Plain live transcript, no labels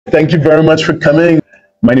Thank you very much for coming.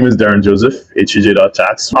 My name is Darren Joseph,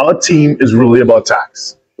 HEJ.tax. Our team is really about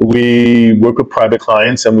tax. We work with private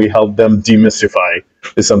clients and we help them demystify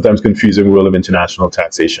the sometimes confusing world of international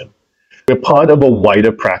taxation. We're part of a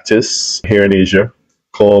wider practice here in Asia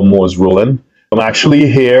called Moore's Rolling. I'm actually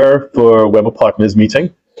here for Weber Partners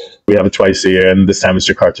meeting. We have it twice a year, and this time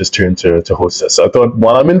Mr. Carter's turn to host us. So I thought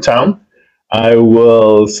while I'm in town, I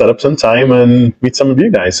will set up some time and meet some of you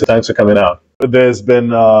guys. So thanks for coming out. There's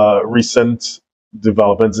been recent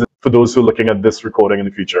developments. For those who are looking at this recording in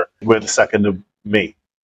the future, we're the 2nd of May,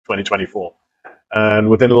 2024. And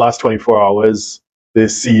within the last 24 hours, the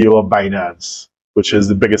CEO of Binance, which is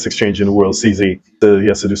the biggest exchange in the world, CZ, he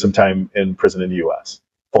has to do some time in prison in the US,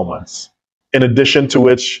 4 months. In addition to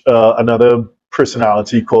which, another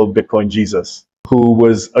personality called Bitcoin Jesus, who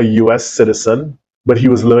was a US citizen, but he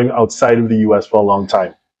was living outside of the US for a long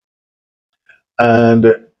time.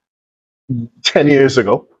 And 10 years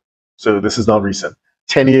ago, so this is not recent,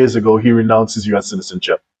 10 years ago, he renounced his US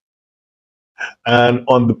citizenship. And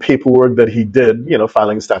on the paperwork that he did,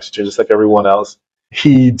 filing his tax return just like everyone else,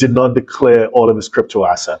 he did not declare all of his crypto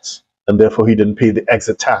assets. And therefore, he didn't pay the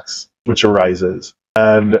exit tax, which arises.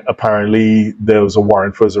 And apparently, there was a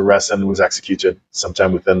warrant for his arrest and was executed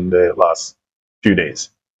sometime within the last few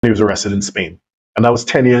days. He was arrested in Spain. And that was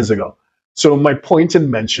 10 years ago. So my point in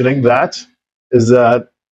mentioning that is that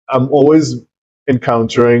I'm always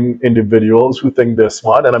encountering individuals who think they're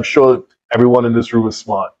smart. And I'm sure everyone in this room is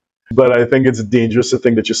smart. But I think it's dangerous to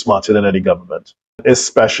think that you're smarter than any government,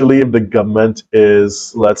 especially if the government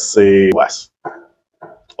is, let's say, US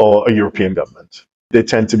or a European government. They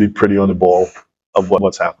tend to be pretty on the ball of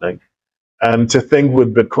what's happening. And to think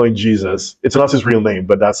with Bitcoin Jesus, it's not his real name,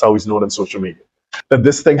 but that's how he's known on social media, that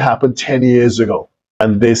this thing happened 10 years ago,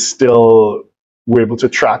 and they still were able to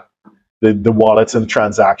track the wallets and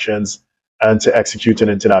transactions and to execute an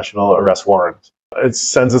international arrest warrant. It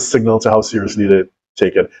sends a signal to how seriously they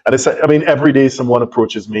take it. And it's, every day someone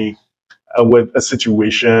approaches me with a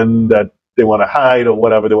situation that they want to hide or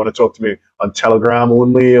whatever. They want to talk to me on Telegram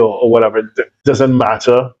only or whatever. It doesn't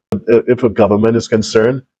matter if a government is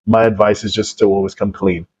concerned. My advice is just to always come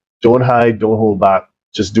clean. Don't hide, don't hold back.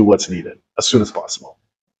 Just do what's needed as soon as possible.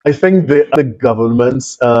 I think the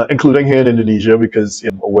governments, including here in Indonesia, because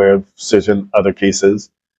I'm aware of certain other cases,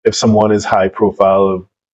 if someone is high profile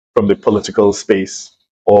from the political space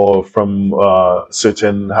or from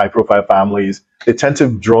certain high profile families, they tend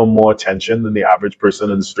to draw more attention than the average person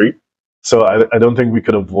in the street. So I don't think we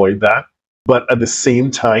could avoid that. But at the same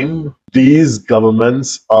time, these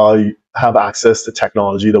governments have access to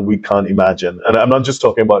technology that we can't imagine. And I'm not just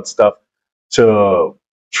talking about stuff to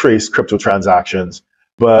trace crypto transactions,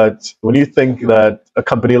 but when you think that a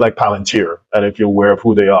company like Palantir, and if you're aware of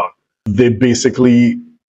who they are, they basically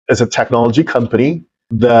is a technology company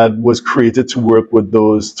that was created to work with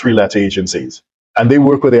those 3-letter agencies. And they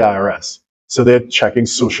work with the IRS. So they're checking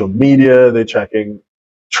social media, they're checking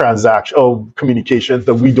communications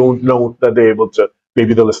that we don't know that they're able to.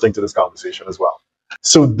 Maybe they're listening to this conversation as well.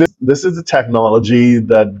 So this is the technology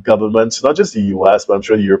that governments, not just the US, but I'm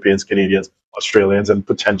sure the Europeans, Canadians, Australians, and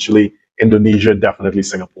potentially Indonesia, definitely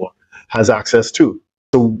Singapore, has access to.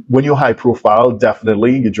 So when you're high profile,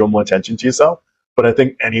 definitely you draw more attention to yourself. But I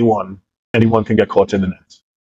think anyone can get caught in the net.